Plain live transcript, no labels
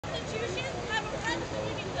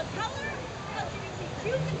color, LGBTQ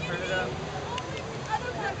community, homeless, and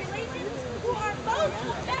other populations who are most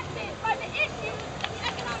affected by the issues and the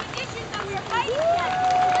economic issues that we are fighting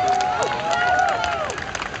against.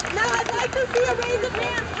 Now I'd like to see a raise of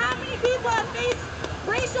hands. How many people have faced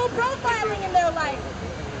racial profiling in their life?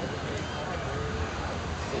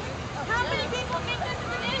 How many people think this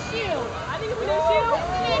is an issue? I think it's an issue.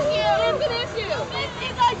 It's an issue. This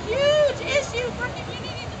is a huge issue for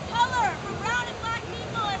communities of color, for brown and black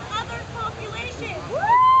people and other populations.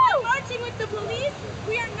 By marching with the police,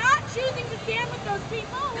 we are not choosing to stand with those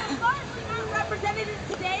people who are largely not represented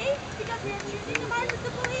today because we are choosing to march with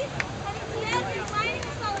the police, and instead we're fighting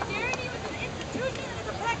in solidarity with an institution that is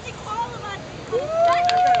affecting all of us.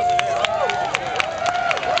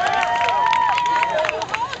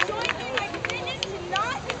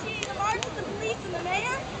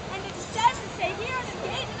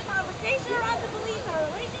 Around the police, our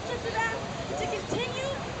relationship to them, to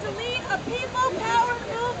continue to lead a people-powered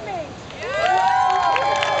movement.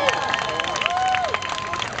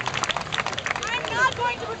 I'm not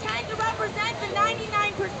going to pretend to represent the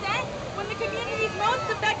 99% when the communities most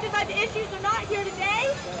affected by the issues are not here today,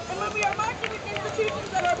 and when we are marching with institutions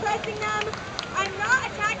that are oppressing them. I'm not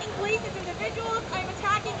attacking police as individuals, I'm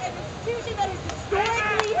attacking an institution that is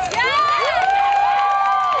historically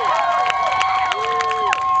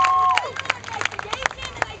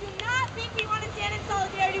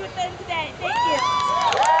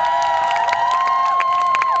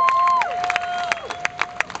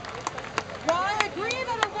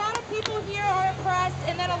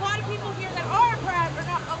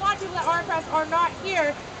are not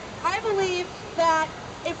here. I believe that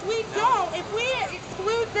if we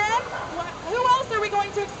exclude them, who else are we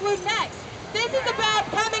going to exclude next? This is about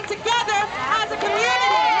coming together as a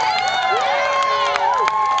community.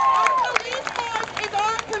 Our police force is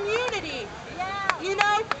our community. You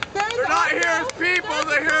know, they're not here as people,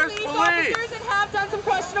 they're here as police. Officers that have done some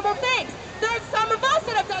questionable things. There's some of us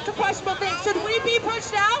that have done some questionable things. Should we be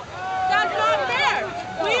pushed out? That's not fair.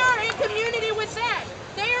 We are in community with them.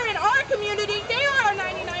 They are in our community, they are our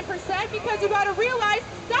 99% because you gotta realize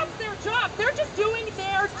that's their job. They're just doing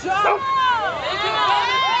their job. So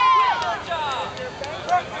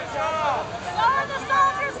are the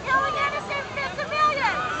soldiers killing innocent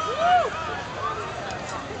civilians.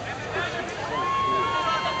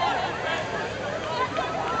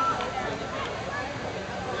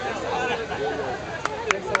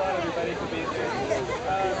 Thanks a lot, everybody, for being here.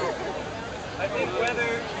 I think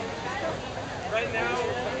whether right now the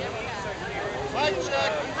police are here.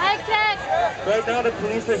 Right now the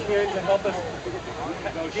police are here to help us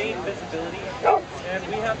gain visibility, and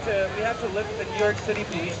we have to look at the New York City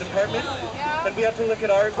Police Department, and we have to look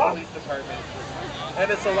at our police department,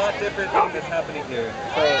 and it's a lot different thing that's happening here.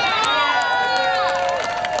 So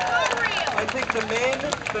I think the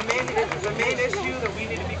main issue that we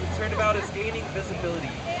need to be concerned about is gaining visibility.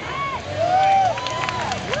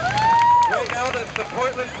 Right now, the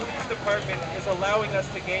Portland Police Department is allowing us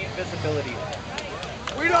to gain visibility.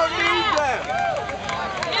 We don't need them!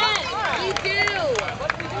 Yes, we do!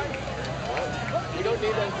 We don't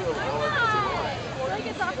need them to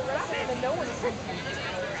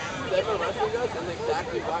them arresting us is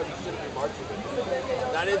exactly why we shouldn't be marching with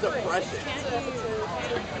them. That is oppression.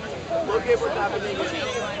 Look at what's happening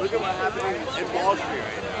in Wall Street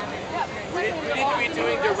right now. We need to be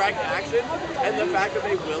doing direct action, and the fact that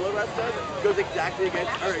they will arrest us goes exactly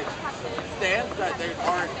against our stance that they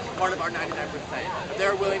aren't part of our 99%.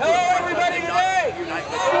 They're willing to everybody today! Unite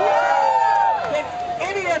with us. Can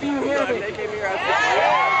any of you hear me? They came here as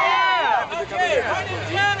Okay, my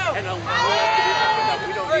name's Adam. and allow us to do something that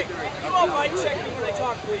we don't need to do. You all mic check me when I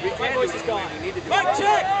talk, please. My voice is gone. We need to do Mic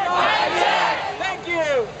check! Mic check! Thank you!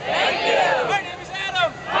 Thank you! My name is Adam.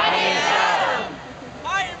 My name is Adam.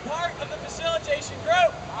 I am part of the facilitation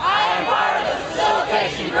group. I am part of the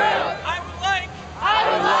facilitation group. I would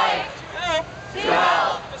like to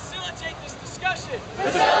help facilitate this discussion.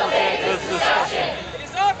 facilitate this discussion. It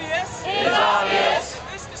is obvious It is obvious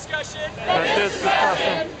that this discussion that this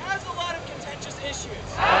discussion has a lot of contentious issues.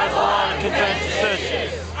 has a lot of contentious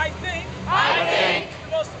issues. I think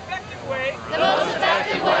the most effective way The most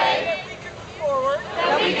effective way that we can move forward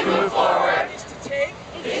that we can move forward is to take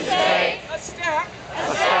is to take a stack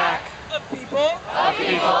a stack of people, of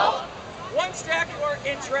people, one stack who are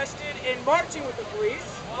interested in marching with the police,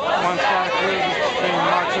 one stack in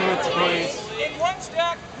marching with the police, and one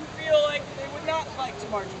stack who feel like they would not like to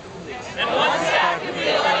march with the police. and one stack who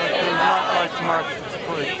feels like they would not like to march with the Then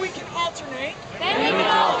police. we can alternate We can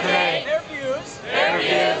alternate their views their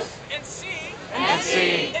views and see and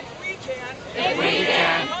see if we can if we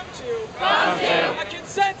can come to come to a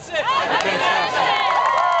consensus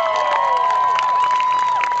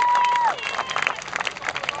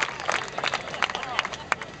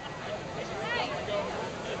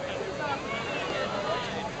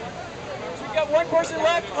got one person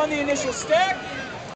left on the initial stack.